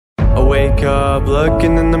wake up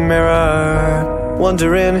looking in the mirror,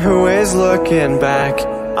 wondering who is looking back.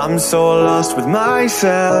 I'm so lost with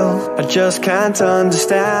myself, I just can't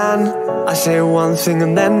understand. I say one thing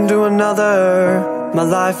and then do another. My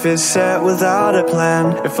life is set without a plan.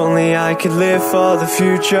 If only I could live for the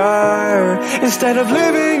future instead of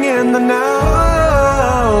living in the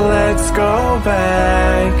now. Let's go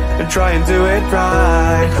back and try and do it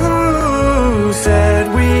right. Who said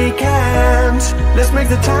we can't? Let's make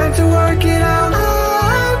the time to work it out. I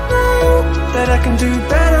know that I can do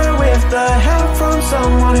better with the help from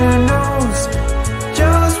someone who knows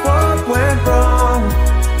just what went wrong.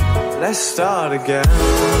 Let's start again.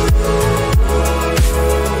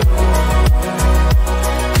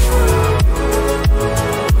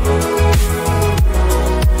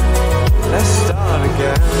 Let's start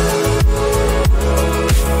again.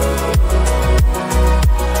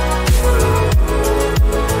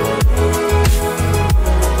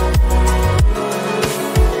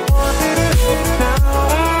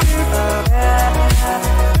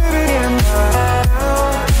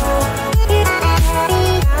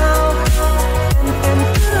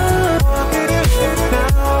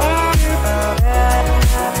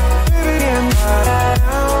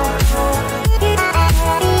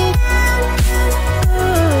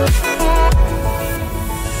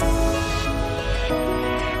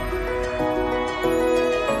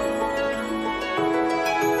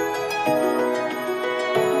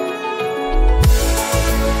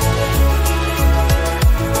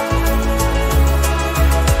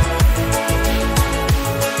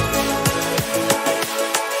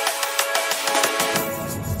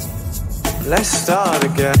 Let's start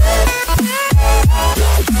again.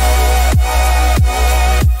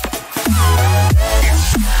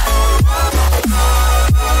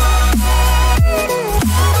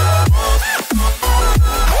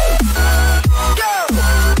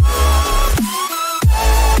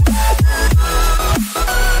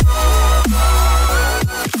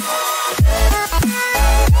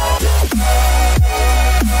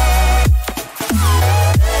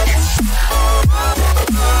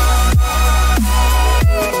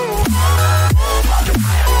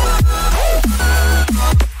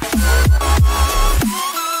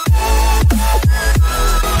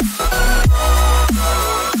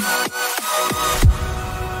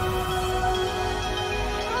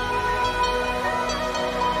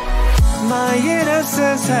 My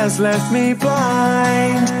innocence has left me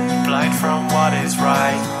blind from what is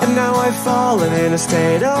right. And now I've fallen in a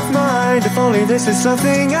state of mind. If only this is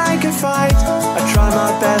something I can fight. I try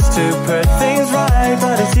my best to put things right,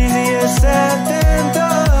 but it's easier said than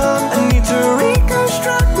done. I need to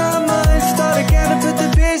reconstruct my mind, start again and put the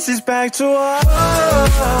pieces back to what.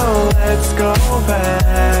 Oh, let's go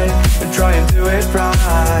back and try and do it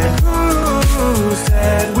right. Who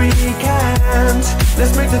said we can't?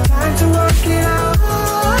 Let's make the time to work it out.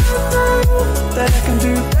 I know that I can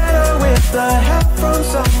do better with the help from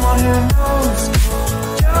someone who knows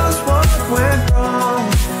just what went wrong.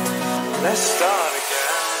 Let's start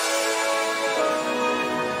again.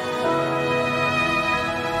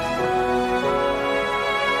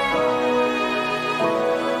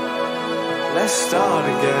 Let's start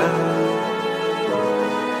again.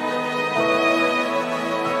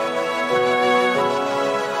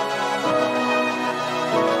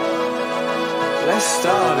 Let's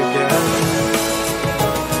start again.